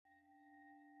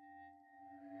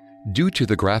Due to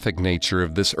the graphic nature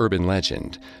of this urban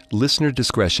legend, listener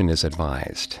discretion is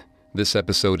advised. This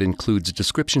episode includes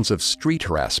descriptions of street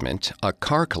harassment, a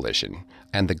car collision,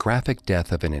 and the graphic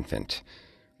death of an infant.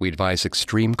 We advise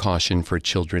extreme caution for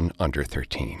children under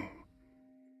 13.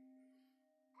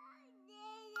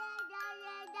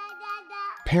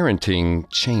 Parenting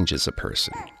changes a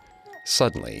person.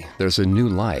 Suddenly, there's a new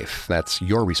life that's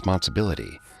your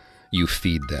responsibility. You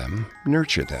feed them,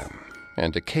 nurture them,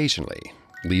 and occasionally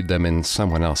leave them in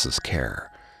someone else's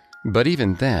care. But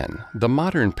even then, the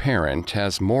modern parent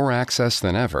has more access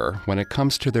than ever when it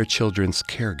comes to their children's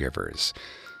caregivers.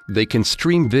 They can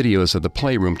stream videos of the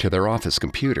playroom to their office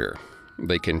computer.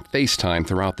 They can FaceTime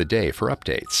throughout the day for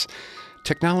updates.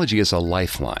 Technology is a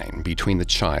lifeline between the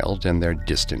child and their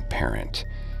distant parent.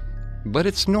 But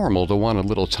it's normal to want a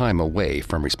little time away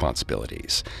from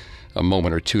responsibilities, a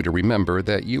moment or two to remember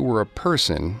that you were a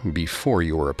person before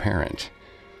you were a parent.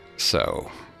 So,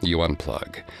 you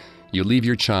unplug. You leave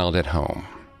your child at home,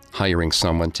 hiring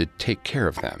someone to take care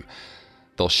of them.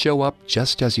 They'll show up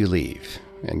just as you leave,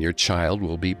 and your child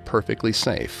will be perfectly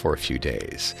safe for a few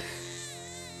days.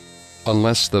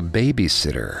 Unless the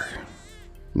babysitter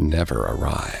never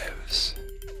arrives.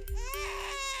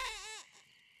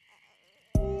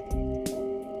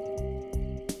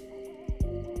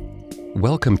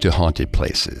 Welcome to Haunted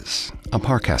Places, a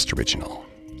Parcast original.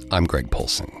 I'm Greg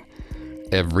Polson.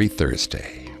 Every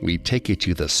Thursday, we take you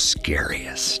to the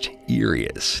scariest,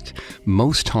 eeriest,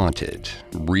 most haunted,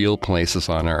 real places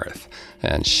on Earth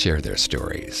and share their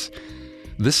stories.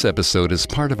 This episode is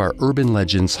part of our Urban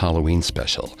Legends Halloween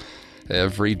special.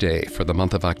 Every day for the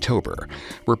month of October,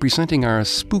 we're presenting our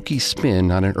spooky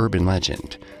spin on an urban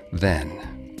legend,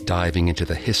 then diving into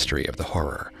the history of the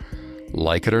horror.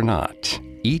 Like it or not,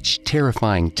 each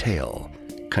terrifying tale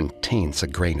contains a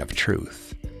grain of truth.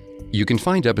 You can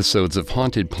find episodes of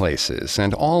Haunted Places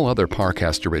and all other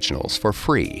Parcast originals for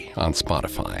free on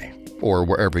Spotify or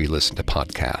wherever you listen to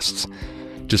podcasts.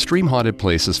 To stream Haunted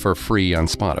Places for free on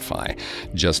Spotify,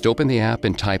 just open the app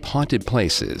and type Haunted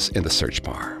Places in the search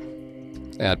bar.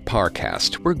 At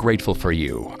Parcast, we're grateful for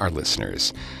you, our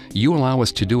listeners. You allow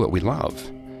us to do what we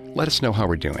love. Let us know how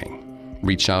we're doing.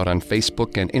 Reach out on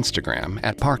Facebook and Instagram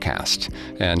at Parcast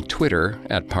and Twitter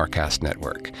at Parcast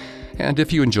Network. And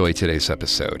if you enjoyed today's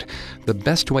episode, the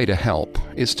best way to help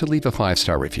is to leave a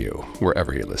 5-star review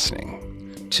wherever you're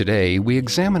listening. Today, we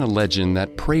examine a legend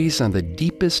that preys on the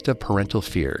deepest of parental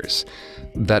fears,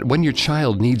 that when your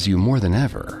child needs you more than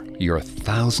ever, you're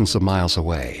thousands of miles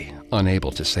away,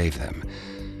 unable to save them.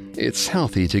 It's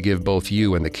healthy to give both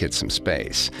you and the kids some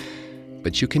space,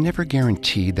 but you can never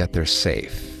guarantee that they're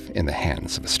safe in the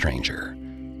hands of a stranger.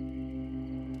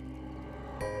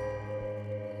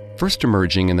 First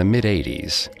emerging in the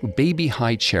mid-'80s, baby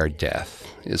high-chair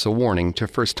death is a warning to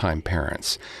first-time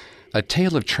parents, a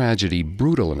tale of tragedy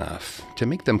brutal enough to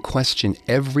make them question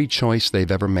every choice they've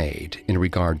ever made in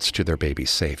regards to their baby's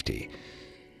safety.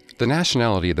 The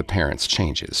nationality of the parents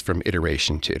changes from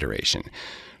iteration to iteration.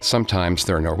 Sometimes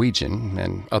they're Norwegian,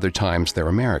 and other times they're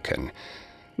American.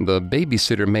 The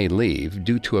babysitter may leave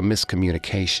due to a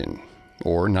miscommunication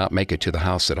or not make it to the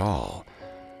house at all.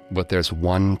 But there's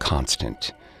one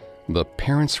constant. The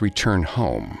parents return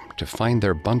home to find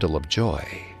their bundle of joy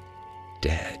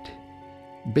dead.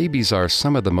 Babies are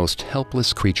some of the most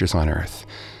helpless creatures on Earth,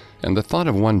 and the thought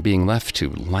of one being left to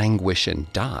languish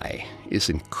and die is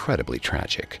incredibly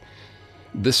tragic.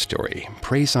 This story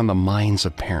preys on the minds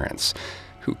of parents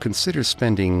who consider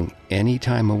spending any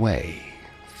time away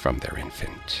from their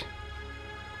infant.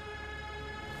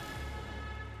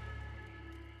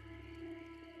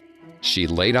 She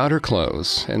laid out her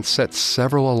clothes and set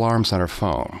several alarms on her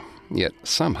phone, yet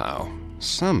somehow,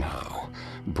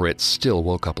 Britt still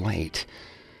woke up late.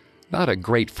 Not a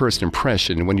great first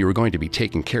impression when you were going to be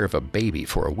taking care of a baby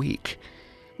for a week.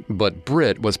 But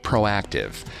Britt was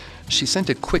proactive. She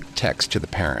sent a quick text to the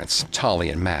parents, Tolly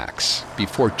and Max,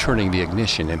 before turning the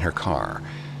ignition in her car.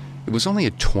 It was only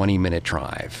a 20-minute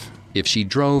drive. If she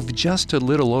drove just a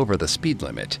little over the speed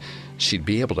limit, she'd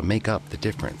be able to make up the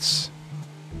difference.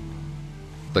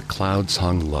 The clouds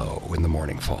hung low in the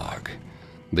morning fog.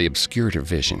 They obscured her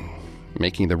vision,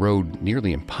 making the road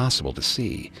nearly impossible to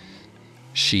see.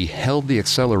 She held the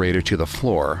accelerator to the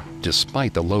floor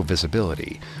despite the low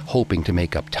visibility, hoping to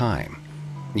make up time,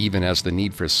 even as the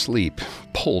need for sleep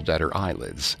pulled at her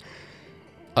eyelids.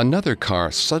 Another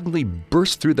car suddenly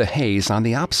burst through the haze on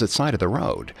the opposite side of the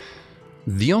road.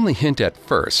 The only hint at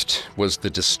first was the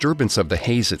disturbance of the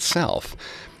haze itself,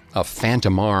 a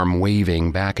phantom arm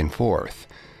waving back and forth.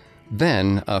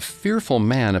 Then a fearful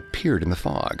man appeared in the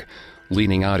fog,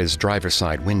 leaning out his driver's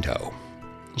side window.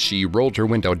 She rolled her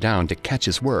window down to catch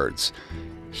his words.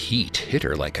 Heat hit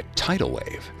her like a tidal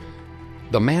wave.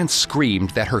 The man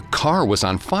screamed that her car was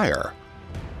on fire.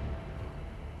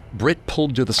 Britt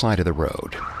pulled to the side of the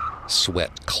road.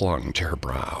 Sweat clung to her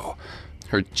brow.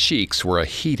 Her cheeks were a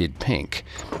heated pink.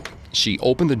 She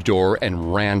opened the door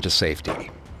and ran to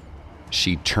safety.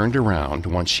 She turned around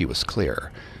once she was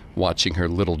clear, watching her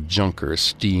little junker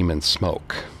steam and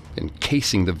smoke,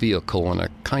 encasing the vehicle in a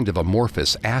kind of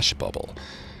amorphous ash bubble.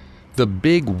 The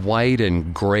big white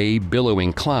and gray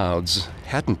billowing clouds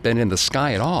hadn't been in the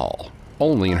sky at all,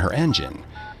 only in her engine.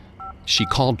 She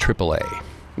called AAA.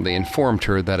 They informed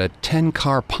her that a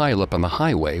 10-car pileup on the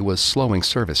highway was slowing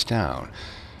service down.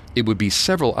 It would be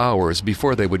several hours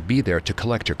before they would be there to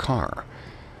collect her car.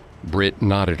 Britt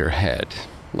nodded her head,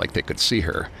 like they could see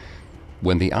her.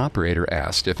 When the operator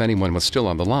asked if anyone was still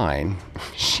on the line,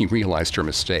 she realized her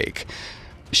mistake.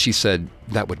 She said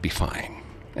that would be fine,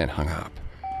 and hung up.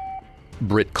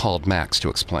 Britt called Max to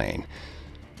explain.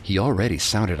 He already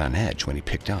sounded on edge when he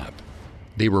picked up.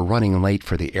 They were running late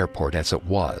for the airport as it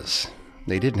was.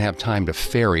 They didn't have time to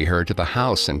ferry her to the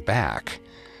house and back.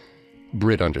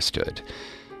 Britt understood,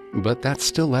 but that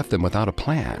still left them without a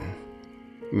plan.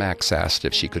 Max asked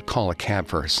if she could call a cab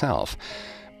for herself.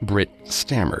 Britt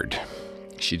stammered.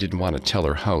 She didn't want to tell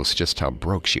her host just how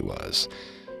broke she was.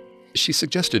 She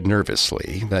suggested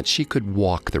nervously that she could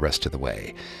walk the rest of the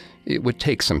way. It would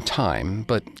take some time,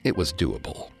 but it was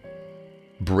doable.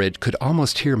 Britt could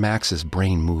almost hear Max's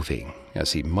brain moving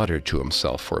as he muttered to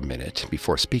himself for a minute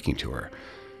before speaking to her.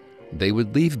 They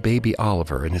would leave baby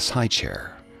Oliver in his high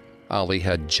chair. Ollie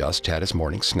had just had his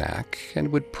morning snack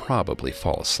and would probably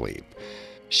fall asleep.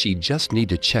 She'd just need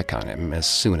to check on him as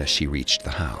soon as she reached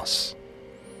the house.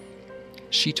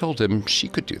 She told him she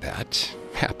could do that,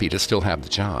 happy to still have the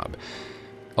job.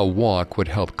 A walk would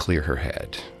help clear her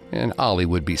head, and Ollie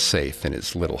would be safe in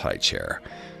his little high chair.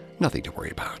 Nothing to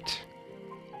worry about.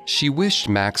 She wished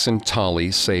Max and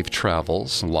Tolly safe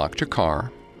travels, locked her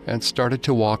car, and started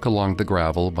to walk along the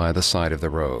gravel by the side of the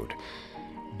road.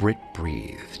 Britt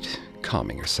breathed,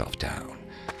 calming herself down.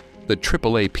 The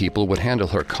AAA people would handle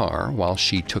her car while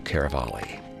she took care of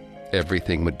Ollie.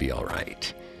 Everything would be all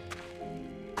right.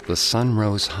 The sun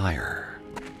rose higher.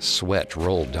 Sweat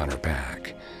rolled down her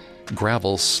back.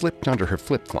 Gravel slipped under her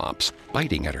flip-flops,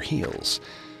 biting at her heels.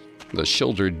 The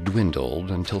shoulder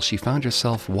dwindled until she found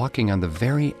herself walking on the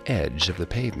very edge of the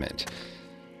pavement.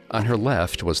 On her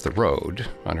left was the road.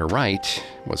 On her right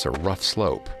was a rough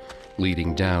slope,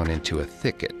 leading down into a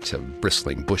thicket of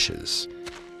bristling bushes.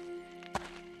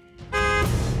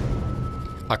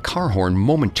 A car horn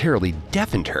momentarily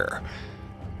deafened her.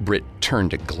 Britt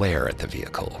turned to glare at the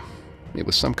vehicle. It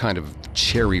was some kind of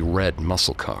cherry red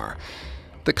muscle car.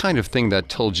 The kind of thing that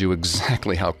told you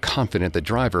exactly how confident the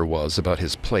driver was about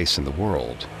his place in the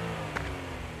world.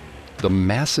 The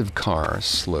massive car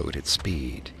slowed its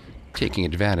speed, taking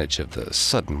advantage of the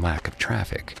sudden lack of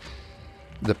traffic.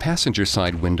 The passenger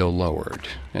side window lowered,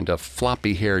 and a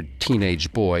floppy-haired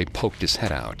teenage boy poked his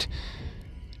head out.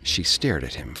 She stared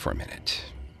at him for a minute,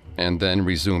 and then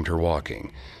resumed her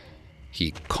walking.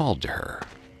 He called to her.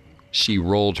 She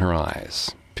rolled her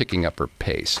eyes, picking up her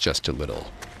pace just a little.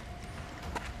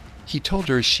 He told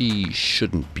her she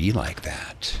shouldn't be like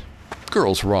that.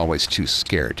 Girls were always too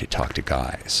scared to talk to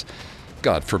guys.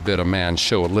 God forbid a man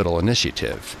show a little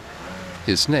initiative.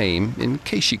 His name, in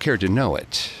case she cared to know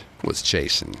it, was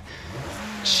Jason.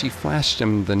 She flashed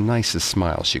him the nicest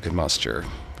smile she could muster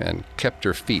and kept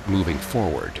her feet moving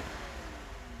forward.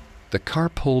 The car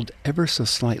pulled ever so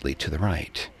slightly to the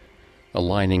right,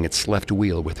 aligning its left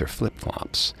wheel with her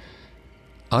flip-flops.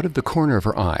 Out of the corner of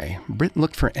her eye, Britt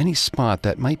looked for any spot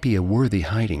that might be a worthy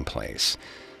hiding place,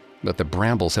 but the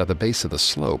brambles at the base of the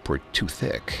slope were too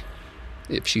thick.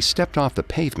 If she stepped off the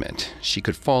pavement, she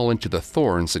could fall into the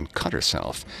thorns and cut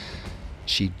herself.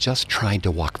 She just tried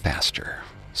to walk faster,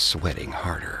 sweating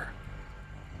harder.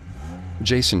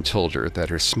 Jason told her that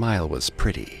her smile was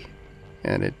pretty,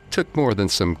 and it took more than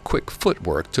some quick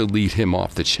footwork to lead him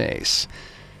off the chase.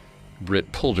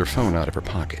 Britt pulled her phone out of her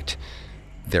pocket.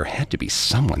 There had to be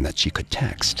someone that she could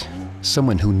text,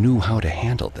 someone who knew how to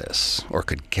handle this or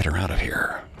could get her out of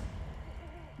here.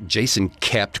 Jason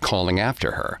kept calling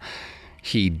after her.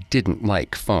 He didn't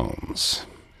like phones.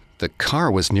 The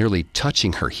car was nearly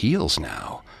touching her heels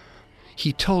now.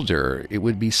 He told her it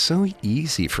would be so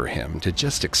easy for him to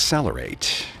just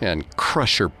accelerate and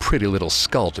crush her pretty little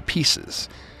skull to pieces.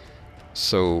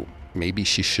 So maybe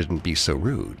she shouldn't be so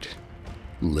rude.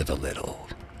 Live a little.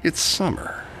 It's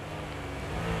summer.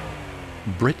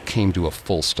 Britt came to a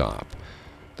full stop.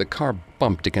 The car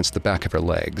bumped against the back of her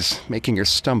legs, making her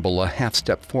stumble a half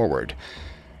step forward.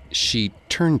 She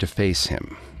turned to face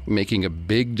him, making a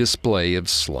big display of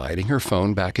sliding her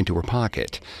phone back into her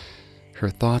pocket. Her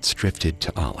thoughts drifted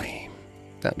to Ollie.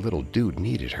 That little dude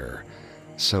needed her,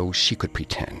 so she could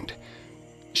pretend.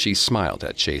 She smiled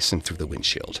at Jason through the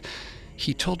windshield.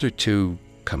 He told her to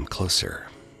come closer.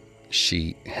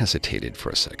 She hesitated for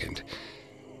a second.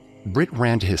 Britt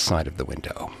ran to his side of the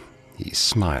window. He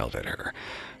smiled at her,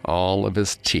 all of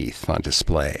his teeth on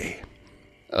display.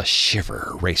 A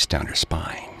shiver raced down her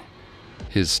spine.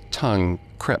 His tongue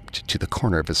crept to the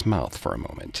corner of his mouth for a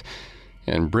moment,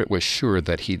 and Britt was sure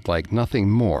that he'd like nothing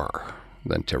more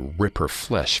than to rip her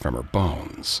flesh from her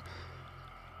bones.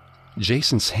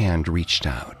 Jason's hand reached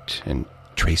out and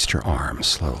traced her arm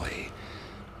slowly.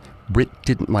 Britt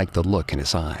didn't like the look in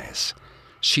his eyes.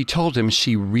 She told him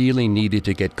she really needed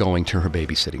to get going to her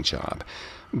babysitting job,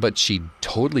 but she'd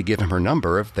totally give him her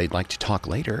number if they'd like to talk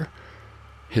later.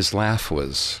 His laugh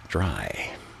was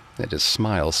dry, and his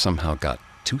smile somehow got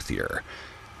toothier.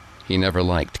 He never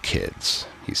liked kids,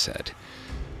 he said.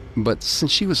 But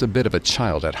since she was a bit of a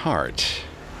child at heart,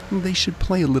 they should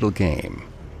play a little game.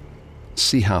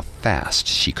 See how fast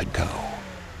she could go.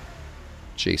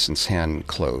 Jason's hand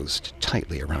closed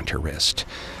tightly around her wrist.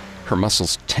 Her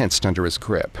muscles tensed under his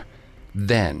grip.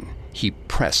 Then he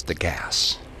pressed the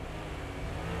gas.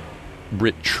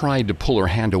 Britt tried to pull her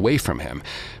hand away from him,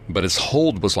 but his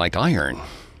hold was like iron.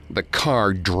 The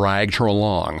car dragged her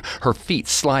along, her feet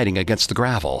sliding against the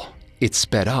gravel. It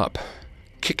sped up,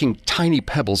 kicking tiny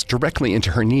pebbles directly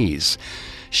into her knees.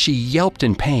 She yelped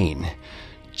in pain.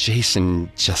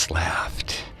 Jason just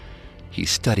laughed. He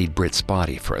studied Britt's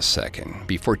body for a second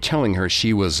before telling her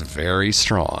she was very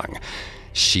strong.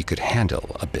 She could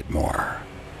handle a bit more.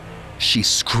 She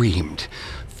screamed,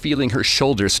 feeling her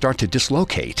shoulders start to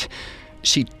dislocate.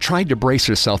 She tried to brace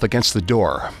herself against the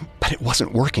door, but it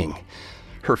wasn't working.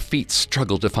 Her feet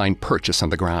struggled to find purchase on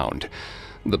the ground.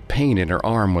 The pain in her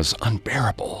arm was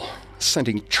unbearable,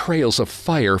 sending trails of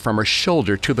fire from her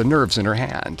shoulder to the nerves in her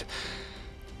hand.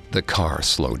 The car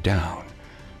slowed down.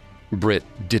 Britt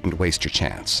didn't waste her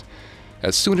chance.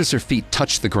 As soon as her feet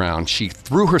touched the ground, she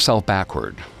threw herself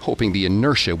backward, hoping the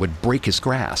inertia would break his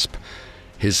grasp.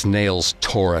 His nails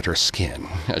tore at her skin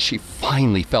as she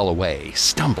finally fell away,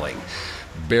 stumbling,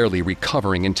 barely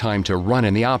recovering in time to run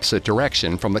in the opposite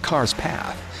direction from the car's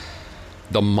path.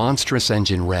 The monstrous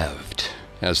engine revved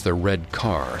as the red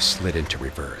car slid into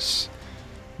reverse.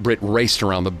 Britt raced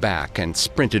around the back and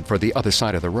sprinted for the other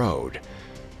side of the road.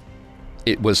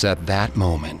 It was at that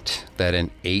moment that an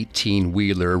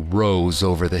 18-wheeler rose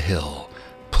over the hill,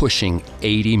 pushing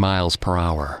 80 miles per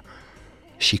hour.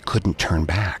 She couldn't turn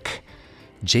back.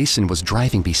 Jason was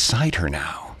driving beside her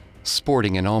now,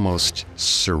 sporting an almost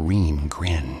serene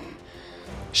grin.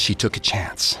 She took a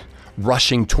chance,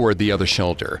 rushing toward the other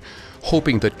shoulder,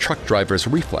 hoping the truck driver's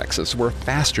reflexes were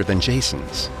faster than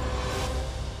Jason's.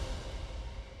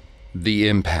 The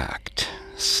impact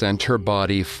sent her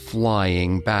body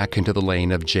flying back into the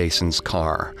lane of Jason's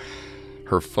car.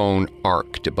 Her phone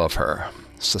arced above her,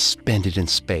 suspended in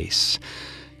space,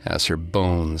 as her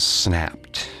bones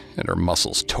snapped and her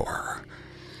muscles tore.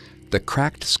 The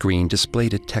cracked screen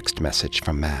displayed a text message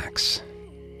from Max,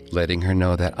 letting her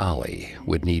know that Ollie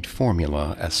would need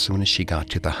formula as soon as she got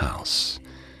to the house.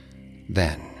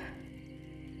 Then,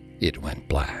 it went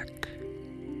black.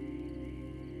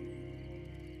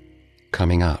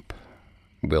 Coming up,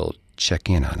 we'll check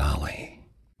in on Ollie.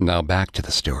 Now back to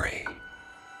the story.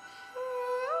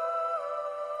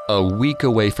 A week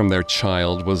away from their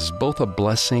child was both a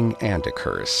blessing and a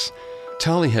curse.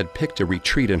 Tali had picked a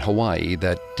retreat in Hawaii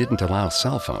that didn't allow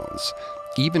cell phones.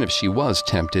 Even if she was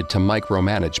tempted to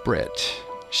micromanage Britt,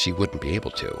 she wouldn't be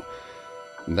able to.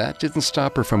 That didn't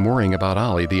stop her from worrying about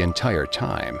Ollie the entire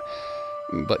time,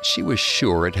 but she was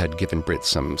sure it had given Britt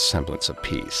some semblance of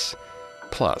peace.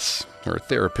 Plus, her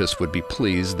therapist would be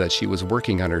pleased that she was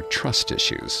working on her trust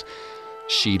issues.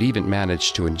 She'd even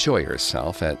managed to enjoy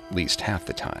herself at least half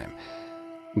the time.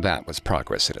 That was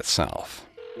progress in itself.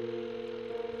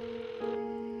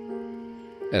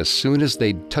 As soon as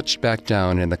they'd touched back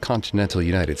down in the continental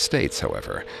United States,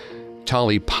 however,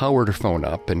 Tali powered her phone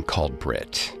up and called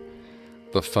Britt.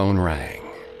 The phone rang.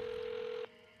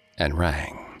 And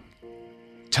rang.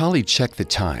 Tali checked the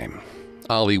time.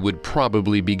 Ollie would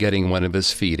probably be getting one of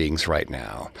his feedings right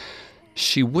now.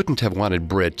 She wouldn't have wanted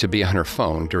Britt to be on her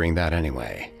phone during that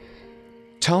anyway.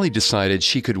 Tali decided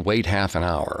she could wait half an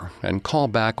hour and call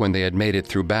back when they had made it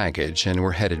through baggage and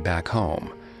were headed back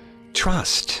home.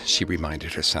 Trust, she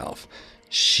reminded herself.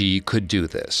 She could do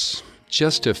this.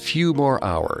 Just a few more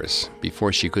hours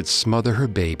before she could smother her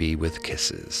baby with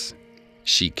kisses.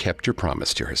 She kept her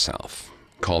promise to herself,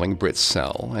 calling Britt's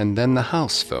cell and then the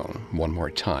house phone one more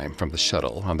time from the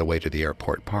shuttle on the way to the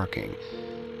airport parking.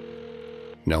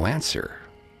 No answer.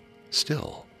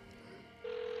 Still.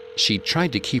 She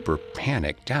tried to keep her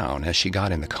panic down as she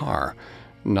got in the car,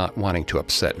 not wanting to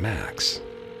upset Max.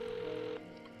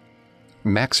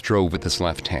 Max drove with his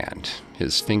left hand,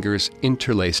 his fingers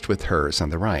interlaced with hers on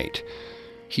the right.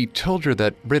 He told her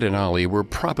that Britt and Ollie were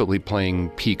probably playing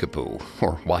peekaboo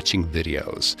or watching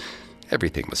videos.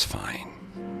 Everything was fine.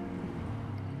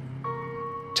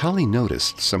 Tali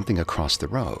noticed something across the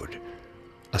road.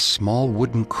 A small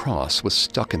wooden cross was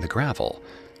stuck in the gravel,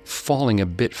 falling a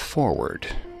bit forward,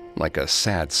 like a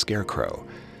sad scarecrow.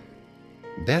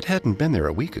 That hadn't been there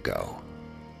a week ago.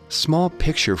 Small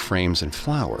picture frames and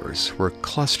flowers were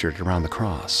clustered around the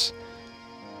cross.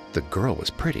 The girl was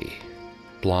pretty.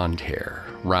 Blonde hair,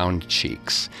 round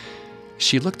cheeks.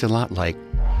 She looked a lot like...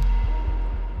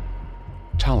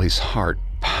 Tali's heart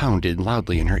pounded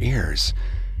loudly in her ears.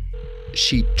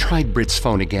 She tried Britt's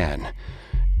phone again.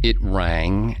 It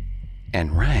rang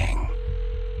and rang.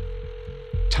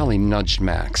 Tali nudged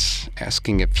Max,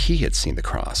 asking if he had seen the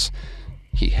cross.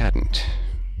 He hadn't.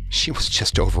 She was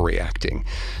just overreacting.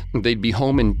 They'd be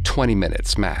home in 20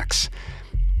 minutes, max.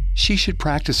 She should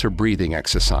practice her breathing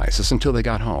exercises until they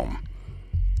got home.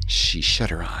 She shut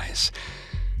her eyes.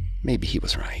 Maybe he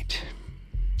was right.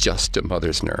 Just a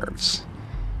mother's nerves.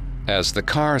 As the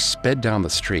car sped down the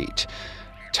street,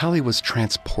 Tali was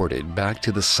transported back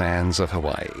to the sands of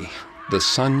Hawaii. The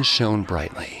sun shone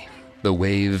brightly. The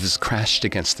waves crashed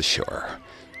against the shore.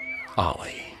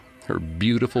 Ollie, her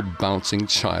beautiful bouncing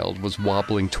child, was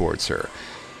wobbling towards her.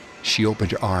 She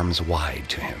opened her arms wide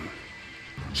to him.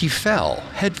 He fell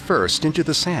headfirst into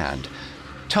the sand.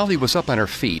 Tali was up on her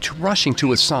feet, rushing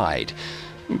to his side,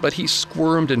 but he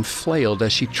squirmed and flailed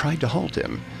as she tried to hold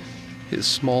him, his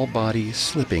small body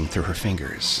slipping through her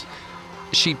fingers.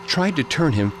 She tried to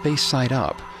turn him face side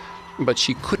up, but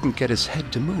she couldn't get his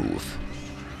head to move.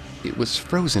 It was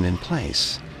frozen in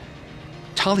place.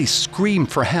 Tali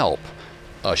screamed for help.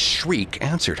 A shriek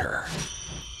answered her.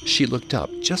 She looked up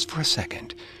just for a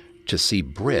second to see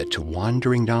Britt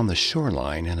wandering down the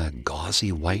shoreline in a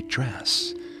gauzy white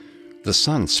dress. The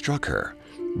sun struck her,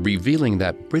 revealing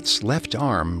that Britt's left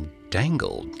arm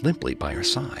dangled limply by her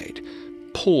side,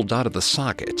 pulled out of the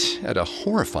socket at a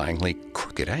horrifyingly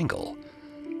crooked angle.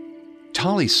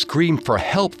 Tali screamed for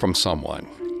help from someone,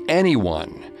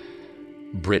 anyone.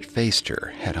 Britt faced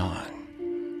her head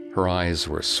on. Her eyes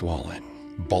were swollen,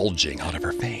 bulging out of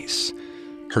her face.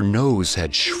 Her nose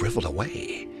had shriveled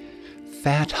away.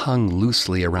 Fat hung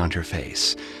loosely around her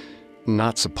face,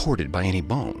 not supported by any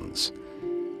bones.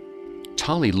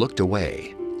 Tali looked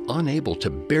away, unable to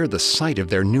bear the sight of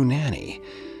their new nanny.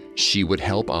 She would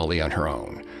help Ollie on her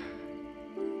own.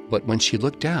 But when she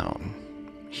looked down,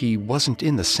 he wasn't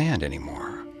in the sand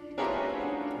anymore.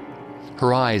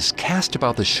 Her eyes cast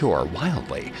about the shore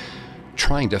wildly,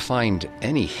 trying to find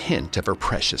any hint of her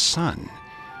precious son.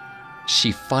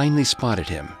 She finally spotted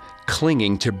him,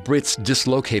 clinging to Britt's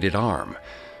dislocated arm.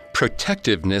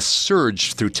 Protectiveness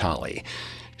surged through Tali.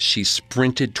 She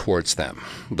sprinted towards them,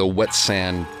 the wet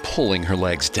sand pulling her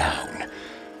legs down.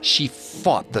 She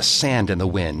fought the sand and the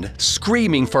wind,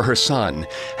 screaming for her son,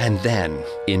 and then,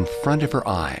 in front of her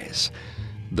eyes,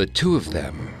 the two of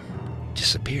them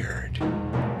disappeared.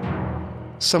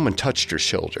 Someone touched her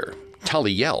shoulder.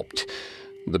 Tali yelped.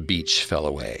 The beach fell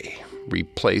away,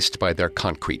 replaced by their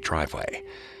concrete driveway.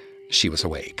 She was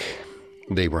awake.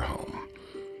 They were home.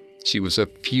 She was a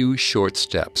few short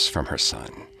steps from her son.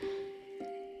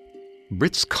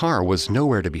 Britt's car was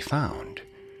nowhere to be found,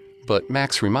 but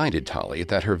Max reminded Tali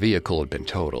that her vehicle had been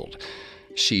totaled.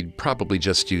 She'd probably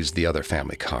just used the other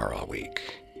family car all week.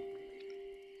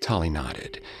 Tali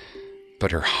nodded,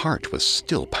 but her heart was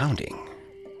still pounding.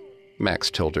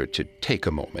 Max told her to take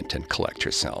a moment and collect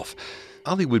herself.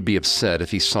 Ollie would be upset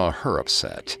if he saw her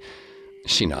upset.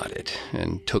 She nodded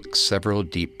and took several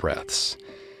deep breaths.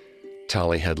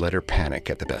 Tali had let her panic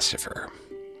get the best of her.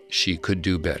 She could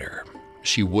do better.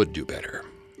 She would do better.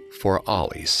 For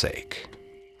Ollie's sake.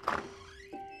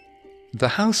 The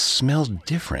house smelled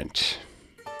different.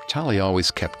 Tali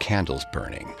always kept candles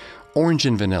burning. Orange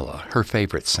and vanilla, her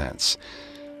favorite scents.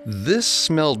 This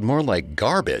smelled more like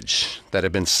garbage that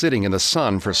had been sitting in the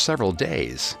sun for several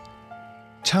days.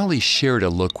 Tali shared a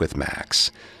look with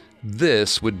Max.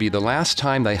 This would be the last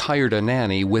time they hired a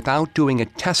nanny without doing a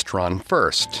test run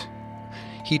first.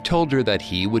 He told her that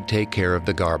he would take care of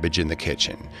the garbage in the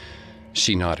kitchen.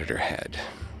 She nodded her head,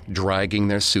 dragging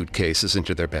their suitcases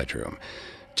into their bedroom,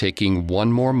 taking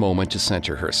one more moment to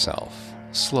center herself,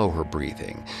 slow her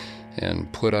breathing,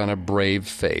 and put on a brave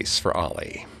face for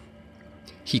Ollie.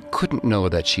 He couldn't know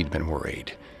that she'd been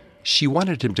worried. She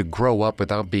wanted him to grow up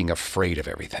without being afraid of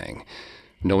everything,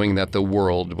 knowing that the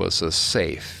world was a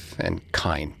safe and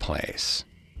kind place.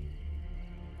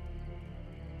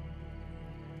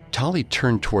 Tolly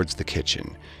turned towards the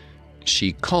kitchen.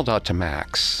 She called out to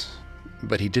Max,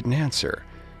 but he didn't answer,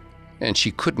 and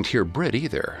she couldn't hear Britt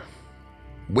either.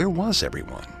 Where was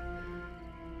everyone?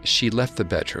 She left the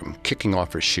bedroom, kicking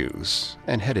off her shoes,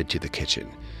 and headed to the kitchen.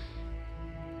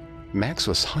 Max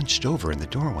was hunched over in the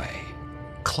doorway,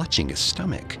 clutching his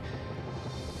stomach.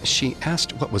 She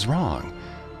asked what was wrong.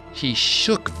 He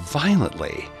shook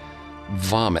violently,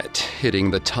 vomit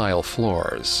hitting the tile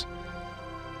floors.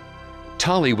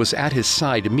 Tolly was at his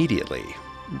side immediately,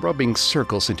 rubbing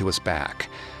circles into his back.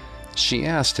 She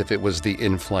asked if it was the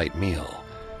in-flight meal.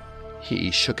 He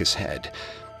shook his head.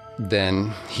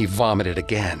 Then he vomited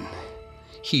again.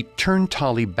 He turned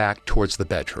Tolly back towards the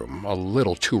bedroom, a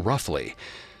little too roughly.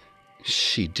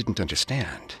 She didn't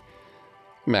understand.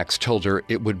 Max told her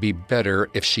it would be better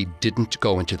if she didn't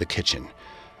go into the kitchen.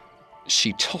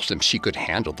 She told him she could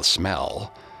handle the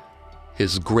smell.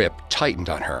 His grip tightened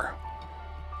on her.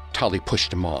 Tolly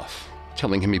pushed him off,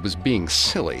 telling him he was being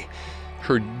silly.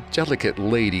 Her delicate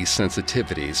lady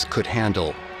sensitivities could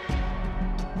handle.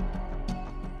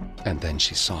 And then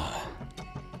she saw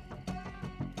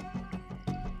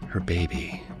her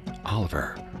baby,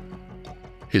 Oliver.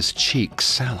 His cheeks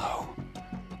sallow.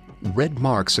 Red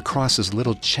marks across his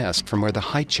little chest from where the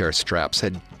high chair straps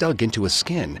had dug into his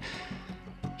skin.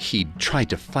 He'd tried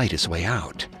to fight his way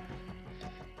out.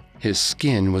 His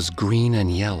skin was green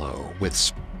and yellow with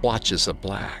splotches of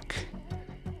black.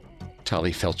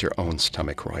 Tolly felt her own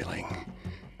stomach roiling.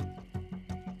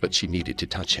 But she needed to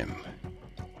touch him.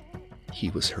 He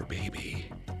was her baby.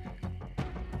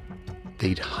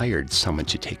 They'd hired someone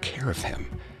to take care of him.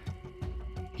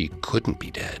 He couldn't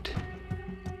be dead.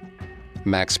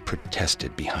 Max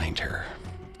protested behind her,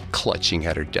 clutching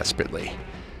at her desperately,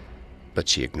 but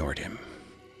she ignored him.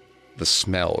 The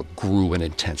smell grew in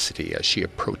intensity as she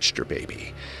approached her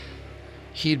baby.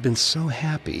 He had been so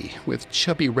happy, with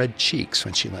chubby red cheeks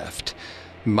when she left,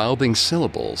 mouthing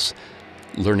syllables,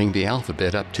 learning the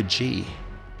alphabet up to G.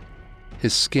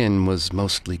 His skin was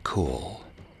mostly cool.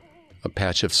 A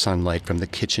patch of sunlight from the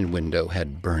kitchen window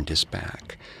had burned his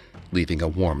back, leaving a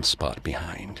warm spot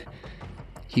behind.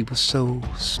 He was so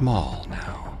small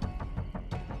now.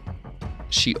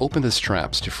 She opened the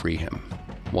straps to free him,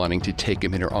 wanting to take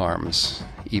him in her arms,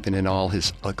 even in all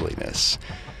his ugliness.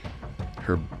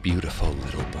 Her beautiful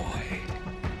little boy.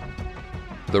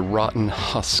 The rotten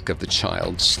husk of the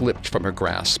child slipped from her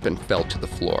grasp and fell to the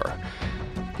floor,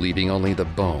 leaving only the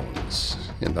bones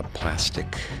in the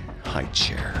plastic high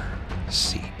chair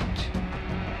seat.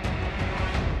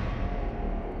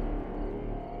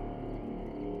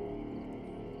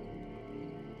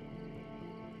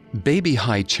 Baby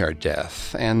high chair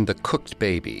death and the cooked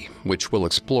baby, which we'll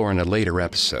explore in a later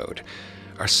episode,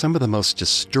 are some of the most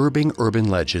disturbing urban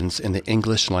legends in the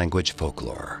English language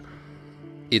folklore.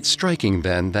 It's striking,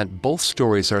 then, that both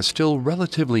stories are still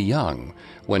relatively young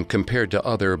when compared to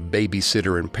other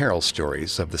babysitter in peril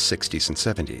stories of the 60s and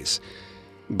 70s.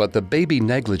 But the baby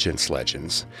negligence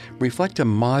legends reflect a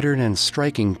modern and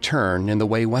striking turn in the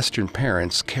way Western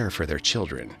parents care for their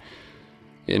children.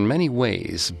 In many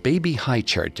ways, baby high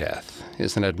chair death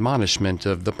is an admonishment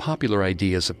of the popular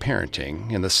ideas of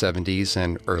parenting in the 70s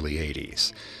and early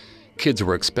 80s. Kids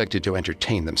were expected to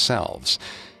entertain themselves,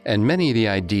 and many of the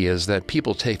ideas that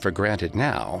people take for granted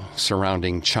now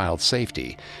surrounding child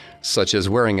safety, such as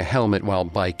wearing a helmet while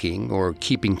biking or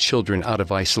keeping children out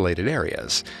of isolated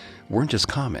areas, weren't as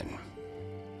common.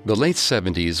 The late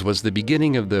 70s was the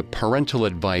beginning of the parental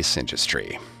advice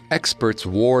industry. Experts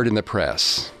warred in the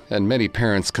press, and many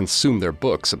parents consumed their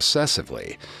books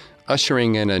obsessively,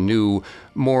 ushering in a new,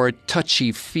 more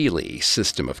touchy-feely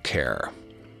system of care.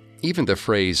 Even the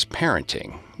phrase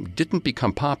parenting didn't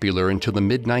become popular until the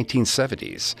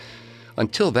mid-1970s.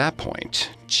 Until that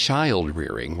point, child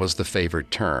rearing was the favored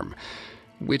term,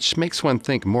 which makes one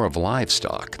think more of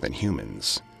livestock than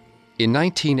humans. In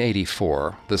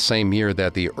 1984, the same year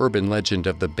that the urban legend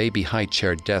of the baby high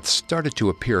chair death started to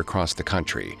appear across the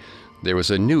country, there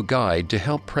was a new guide to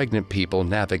help pregnant people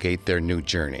navigate their new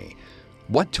journey.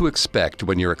 What to expect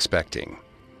when you're expecting.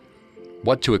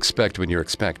 What to Expect When You're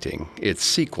Expecting, its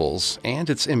sequels and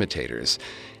its imitators,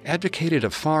 advocated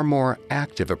a far more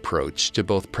active approach to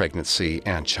both pregnancy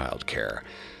and childcare.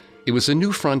 It was a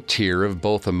new frontier of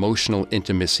both emotional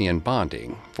intimacy and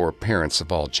bonding for parents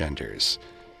of all genders.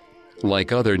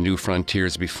 Like other new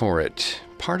frontiers before it,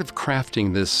 part of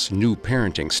crafting this new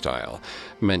parenting style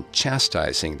meant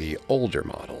chastising the older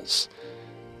models.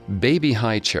 Baby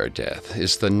high chair death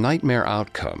is the nightmare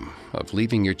outcome of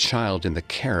leaving your child in the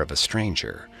care of a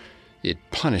stranger. It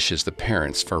punishes the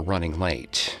parents for running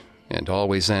late, and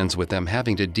always ends with them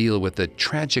having to deal with the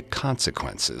tragic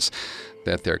consequences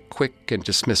that their quick and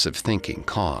dismissive thinking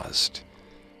caused.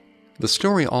 The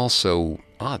story also,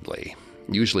 oddly,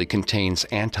 usually contains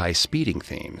anti-speeding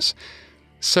themes.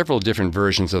 Several different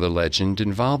versions of the legend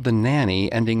involve the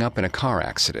nanny ending up in a car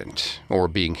accident or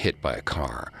being hit by a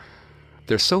car.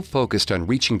 They're so focused on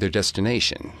reaching their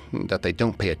destination that they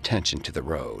don't pay attention to the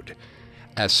road.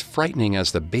 As frightening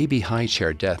as the baby high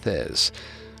chair death is,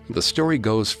 the story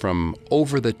goes from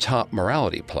over-the-top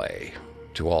morality play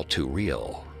to all too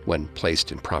real when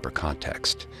placed in proper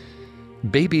context.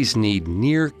 Babies need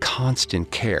near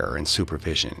constant care and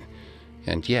supervision,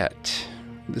 and yet,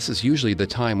 this is usually the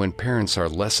time when parents are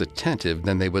less attentive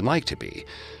than they would like to be,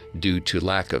 due to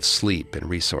lack of sleep and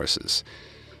resources.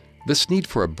 This need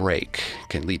for a break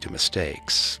can lead to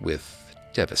mistakes with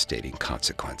devastating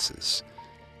consequences.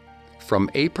 From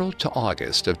April to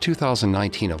August of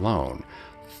 2019 alone,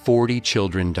 40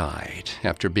 children died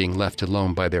after being left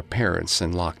alone by their parents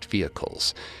in locked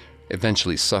vehicles,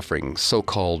 eventually suffering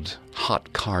so-called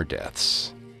hot car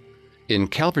deaths. In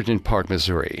Calverton Park,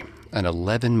 Missouri, an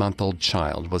 11-month-old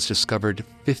child was discovered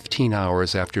 15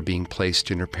 hours after being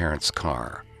placed in her parents'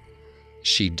 car.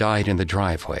 She died in the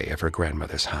driveway of her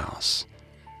grandmother's house.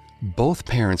 Both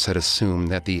parents had assumed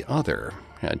that the other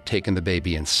had taken the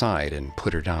baby inside and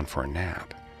put her down for a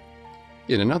nap.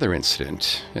 In another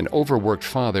incident, an overworked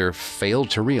father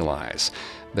failed to realize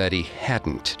that he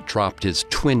hadn't dropped his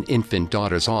twin infant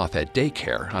daughters off at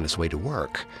daycare on his way to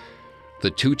work. The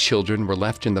two children were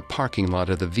left in the parking lot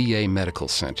of the VA Medical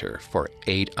Center for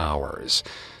 8 hours,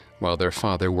 while their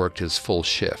father worked his full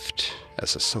shift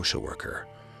as a social worker.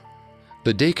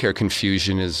 The daycare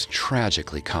confusion is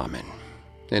tragically common.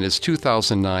 In his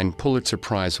 2009 Pulitzer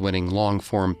Prize-winning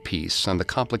long-form piece on the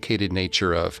complicated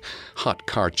nature of hot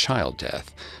car child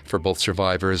death for both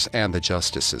survivors and the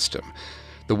justice system,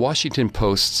 the Washington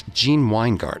Post's Gene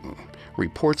Weingarten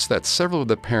reports that several of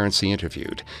the parents he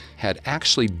interviewed had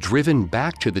actually driven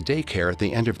back to the daycare at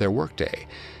the end of their workday,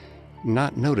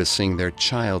 not noticing their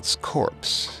child's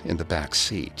corpse in the back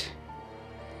seat.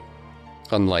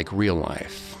 Unlike real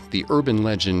life, the urban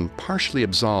legend partially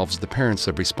absolves the parents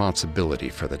of responsibility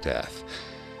for the death.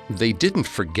 They didn't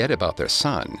forget about their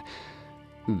son.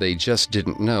 They just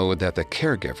didn't know that the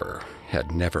caregiver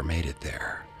had never made it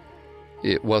there.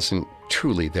 It wasn't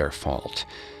truly their fault.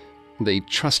 They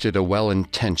trusted a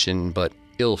well-intentioned but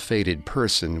ill-fated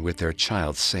person with their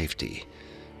child's safety.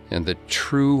 And the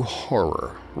true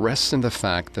horror rests in the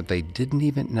fact that they didn't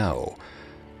even know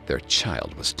their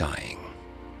child was dying.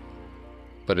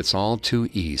 But it's all too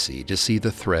easy to see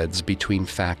the threads between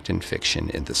fact and fiction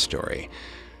in the story.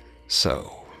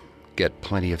 So, get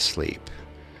plenty of sleep,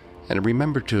 and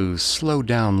remember to slow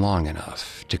down long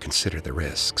enough to consider the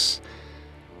risks.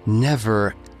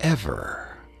 Never,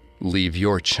 ever leave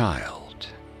your child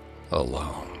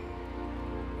alone.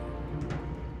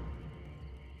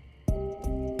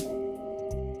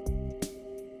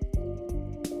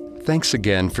 Thanks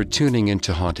again for tuning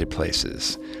into Haunted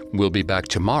Places. We'll be back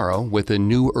tomorrow with a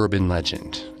new urban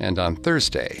legend, and on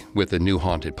Thursday with a new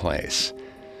haunted place.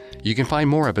 You can find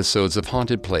more episodes of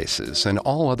Haunted Places and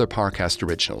all other Parcast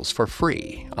originals for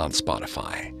free on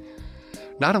Spotify.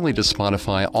 Not only does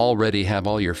Spotify already have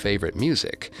all your favorite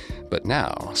music, but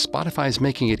now Spotify's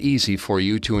making it easy for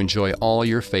you to enjoy all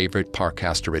your favorite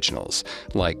Parcast originals,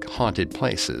 like Haunted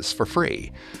Places, for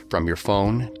free from your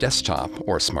phone, desktop,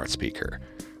 or smart speaker.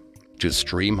 To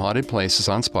stream Haunted Places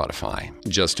on Spotify,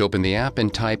 just open the app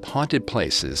and type Haunted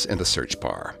Places in the search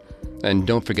bar. And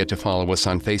don't forget to follow us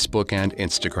on Facebook and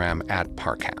Instagram at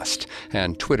Parcast,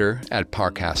 and Twitter at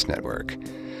Parcast Network.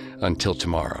 Until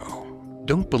tomorrow,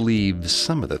 don't believe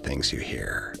some of the things you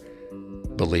hear.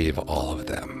 Believe all of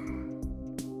them.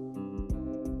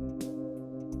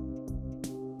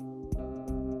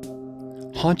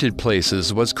 Haunted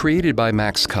Places was created by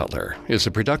Max Cutler, is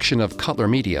a production of Cutler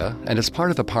Media, and is part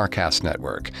of the Parcast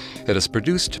Network. It is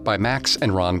produced by Max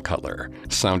and Ron Cutler.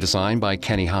 Sound design by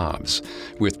Kenny Hobbs,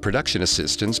 with production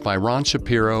assistance by Ron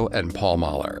Shapiro and Paul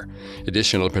Mahler.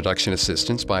 Additional production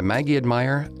assistance by Maggie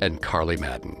Admire and Carly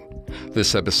Madden.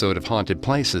 This episode of Haunted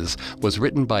Places was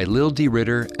written by Lil D.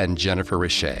 Ritter and Jennifer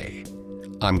Richey.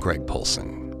 I'm Greg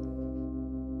Polson.